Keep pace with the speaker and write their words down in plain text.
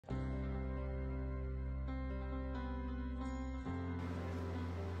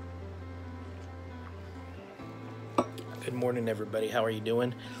Good morning, everybody. How are you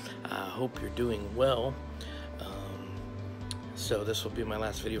doing? Hope you're doing well. So this will be my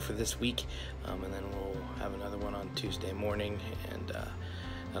last video for this week, and then we'll have another one on Tuesday morning, and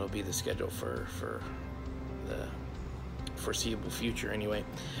that'll be the schedule for the foreseeable future anyway.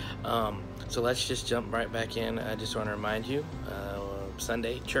 So let's just jump right back in. I just want to remind you,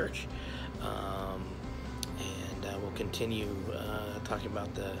 Sunday church, and we'll continue talking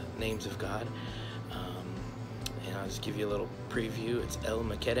about the names of God. And I'll just give you a little preview. It's El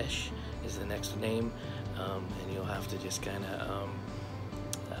Makedesh is the next name, and you'll have to just kind of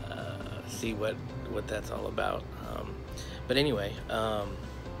see what that's all about. But anyway,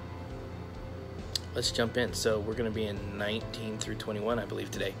 let's jump in. So we're going to be in 19 through 21, I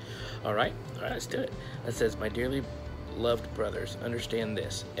believe, today. All right, let's do it. It says, "My dearly loved brothers, understand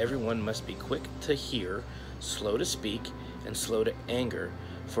this. Everyone must be quick to hear, slow to speak, and slow to anger.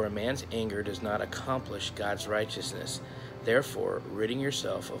 For a man's anger does not accomplish God's righteousness. Therefore, ridding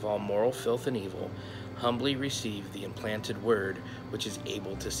yourself of all moral filth and evil, humbly receive the implanted word, which is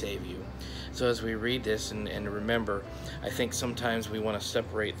able to save you." So as we read this and remember, I think sometimes we want to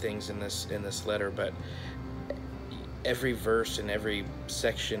separate things in this letter, but every verse and every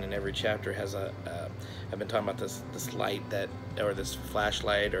section and every chapter has I've been talking about this light that, or this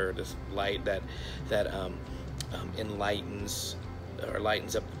flashlight, or this light that enlightens or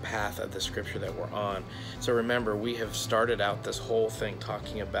lightens up the path of the scripture that we're on. So remember, we have started out this whole thing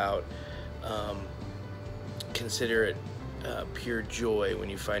talking about consider it pure joy when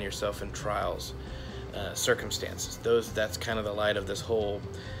you find yourself in trials, circumstances. That's kind of the light of this whole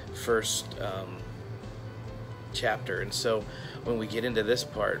first chapter. And so when we get into this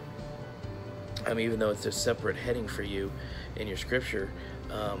part, even though it's a separate heading for you in your scripture,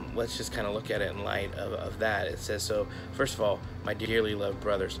 let's just kind of look at it in light of that. It says, so first of all, my dearly loved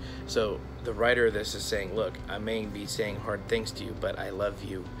brothers. So the writer of this is saying, look, I may be saying hard things to you, but I love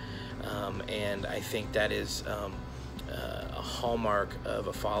you. And I think that is a hallmark of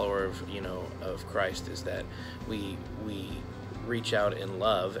a follower of Christ, is that we reach out in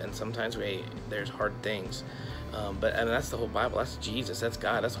love, and sometimes there's hard things. But that's the whole Bible. That's Jesus. That's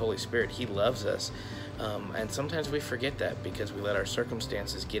God. That's Holy Spirit. He loves us. And sometimes we forget that because we let our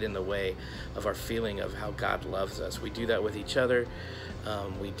circumstances get in the way of our feeling of how God loves us. We do that with each other.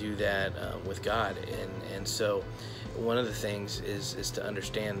 We do that with God. And so one of the things is to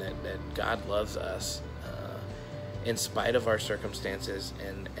understand that God loves us in spite of our circumstances,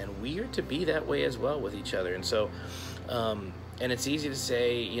 and we are to be that way as well with each other. And so, and it's easy to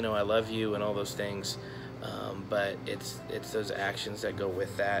say, I love you and all those things, but it's those actions that go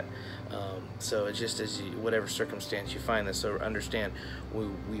with that. So it's just whatever circumstance you find this. So understand,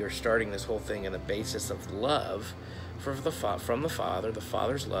 we are starting this whole thing in the basis of love from the Father, the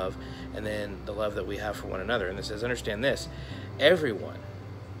Father's love, and then the love that we have for one another. And it says, understand this: everyone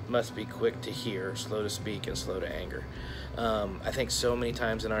must be quick to hear, slow to speak, and slow to anger. I think so many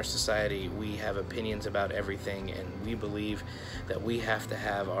times in our society we have opinions about everything, and we believe that we have to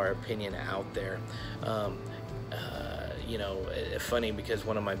have our opinion out there. Funny, because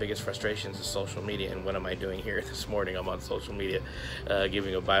one of my biggest frustrations is social media, and what am I doing here this morning? I'm on social media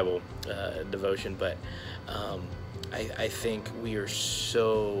giving a Bible devotion, but I think we are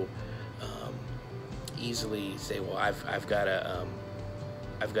so easily say, well, I've got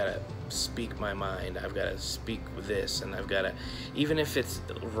to speak my mind, I've got to speak this, and I've got to, even if it's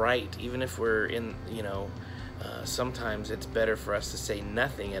right, even if we're in, sometimes it's better for us to say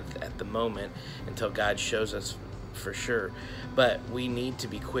nothing at the moment until God shows us for sure. But we need to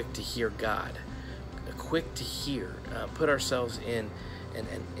be quick to hear God, quick to hear, put ourselves in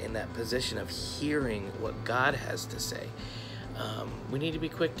that position of hearing what God has to say. We need to be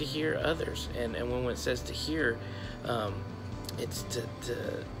quick to hear others, and when it says to hear, it's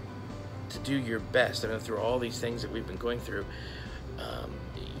to do your best. Through all these things that we've been going through,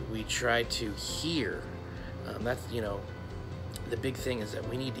 we try to hear. That's the big thing, is that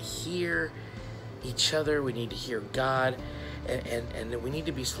we need to hear each other. We need to hear God, and we need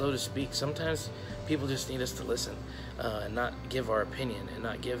to be slow to speak. Sometimes people just need us to listen, and not give our opinion, and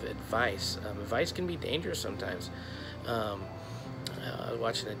not give advice. Advice can be dangerous sometimes. I was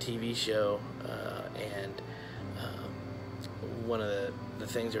watching a TV show, and one of the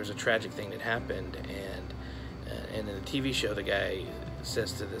things, there was a tragic thing that happened, and in the TV show, the guy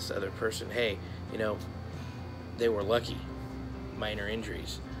says to this other person, hey, they were lucky, minor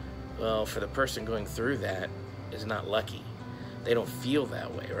injuries. Well, for the person going through that, is not lucky. They don't feel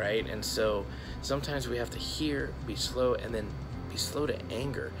that way, right? And so sometimes we have to hear, be slow, and then be slow to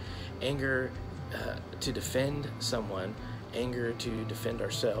anger. To defend someone, anger to defend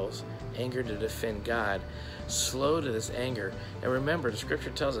ourselves, anger to defend God, slow to this anger. And remember, the scripture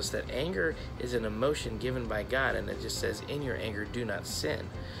tells us that anger is an emotion given by God, and it just says, in your anger, do not sin.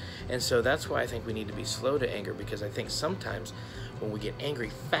 And so that's why I think we need to be slow to anger, because I think sometimes when we get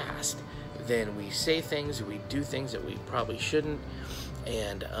angry fast, then we say things, we do things that we probably shouldn't,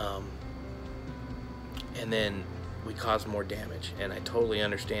 and then we cause more damage. And I totally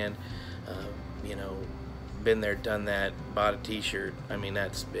understand, been there, done that, bought a t-shirt. I mean,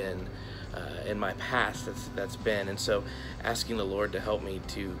 that's been in my past, that's been. And so asking the Lord to help me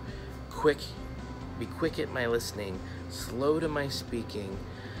to be quick at my listening, slow to my speaking,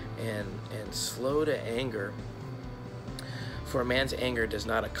 and slow to anger. For a man's anger does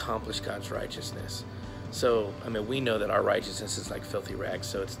not accomplish God's righteousness. So, I mean, we know that our righteousness is like filthy rags.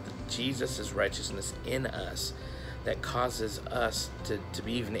 So it's Jesus' righteousness in us that causes us to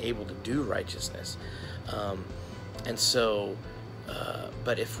be even able to do righteousness.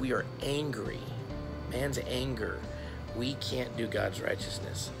 But if we are angry, man's anger, we can't do God's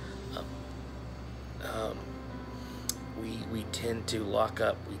righteousness. We tend to lock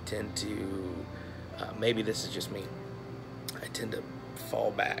up. We tend to, maybe this is just me, I tend to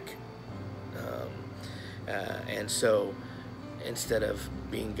fall back. And so instead of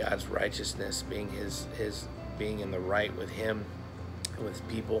being God's righteousness, being being in the right with Him, with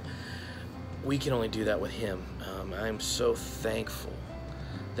people, we can only do that with Him. I'm so thankful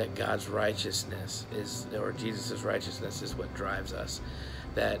that God's righteousness or Jesus' righteousness is what drives us.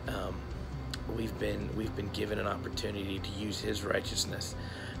 That we've been given an opportunity to use His righteousness,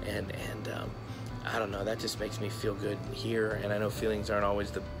 and I don't know, that just makes me feel good here. And I know feelings aren't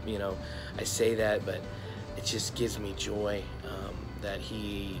always I say that, but it just gives me joy that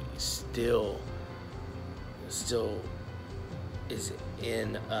He still is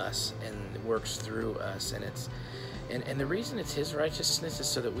in us and works through us, and the reason it's His righteousness is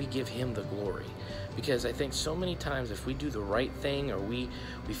so that we give Him the glory. Because I think so many times if we do the right thing, or we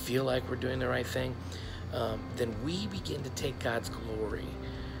feel like we're doing the right thing, then we begin to take God's glory.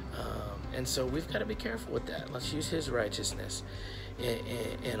 And so we've got to be careful with that. Let's use His righteousness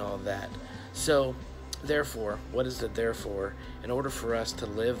in all that. So therefore, what is the therefore? In order for us to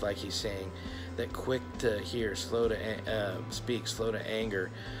live like He's saying, that quick to hear, slow to speak, slow to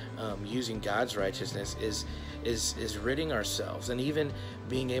anger, using God's righteousness is ridding ourselves, and even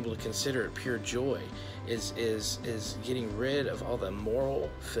being able to consider it pure joy is getting rid of all the moral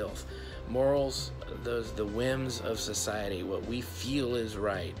filth, morals, the whims of society, what we feel is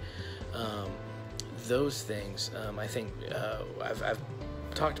right. Those things, I think I've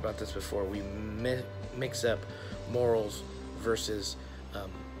talked about this before. We mix up morals versus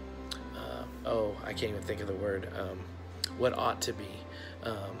I can't even think of the word, what ought to be,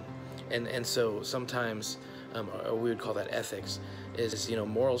 and so sometimes or we would call that ethics, is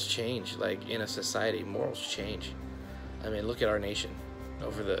morals change. Like in a society, morals change. I mean, look at our nation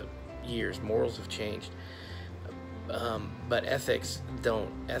over the years, morals have changed. But ethics don't.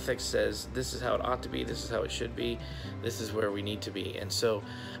 Ethics says this is how it ought to be, this is how it should be, this is where we need to be. And so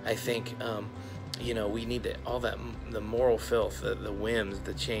I think we need the moral filth, the whims,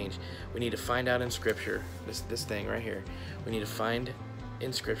 the change, we need to find out in Scripture, this thing right here. We need to find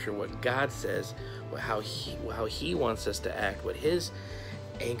in Scripture what God says, how he wants us to act, what His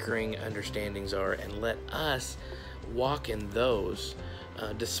anchoring understandings are, and let us walk in those,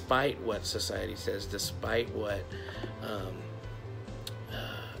 despite what society says, despite what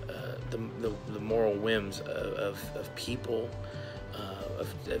the moral whims of people,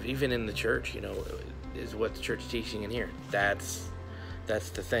 of even in the church, is what the church is teaching in here. That's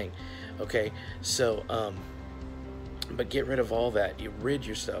the thing. Okay, so but get rid of all that. You rid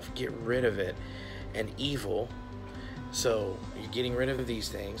yourself, get rid of it, and evil. So you're getting rid of these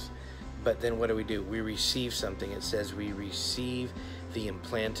things, but then what do? We receive something. It says we receive the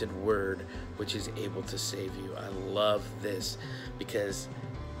implanted word, which is able to save you. I love this, because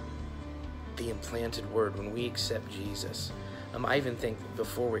the implanted word, when we accept Jesus, I even think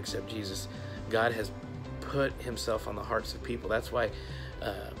before we accept Jesus, God has put Himself on the hearts of people. That's why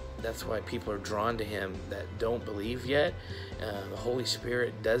people are drawn to Him that don't believe yet. The Holy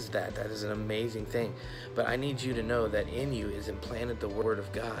Spirit does that. That is an amazing thing. But I need you to know that in you is implanted the Word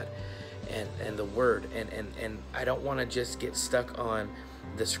of God, and the Word. And I don't want to just get stuck on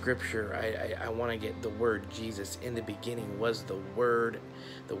the Scripture. I want to get the Word. Jesus, in the beginning was the Word.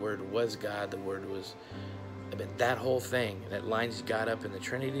 The Word was God. The Word was... that whole thing that lines God up in the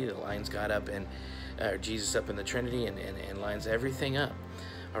Trinity, that lines God up in Jesus up in the Trinity, and lines everything up.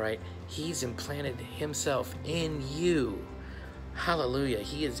 All right, He's implanted Himself in you. Hallelujah.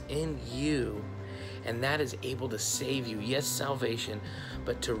 He is in you, and that is able to save you. Yes, salvation,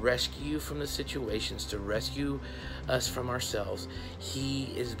 but to rescue you from the situations, to rescue us from ourselves. He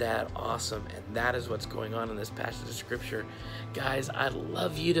is that awesome, and that is what's going on in this passage of Scripture. Guys, I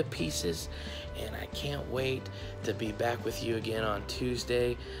love you to pieces, and I can't wait to be back with you again on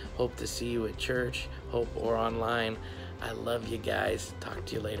Tuesday. Hope to see you at church, or online. I love you guys. Talk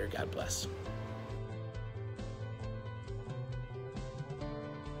to you later. God bless.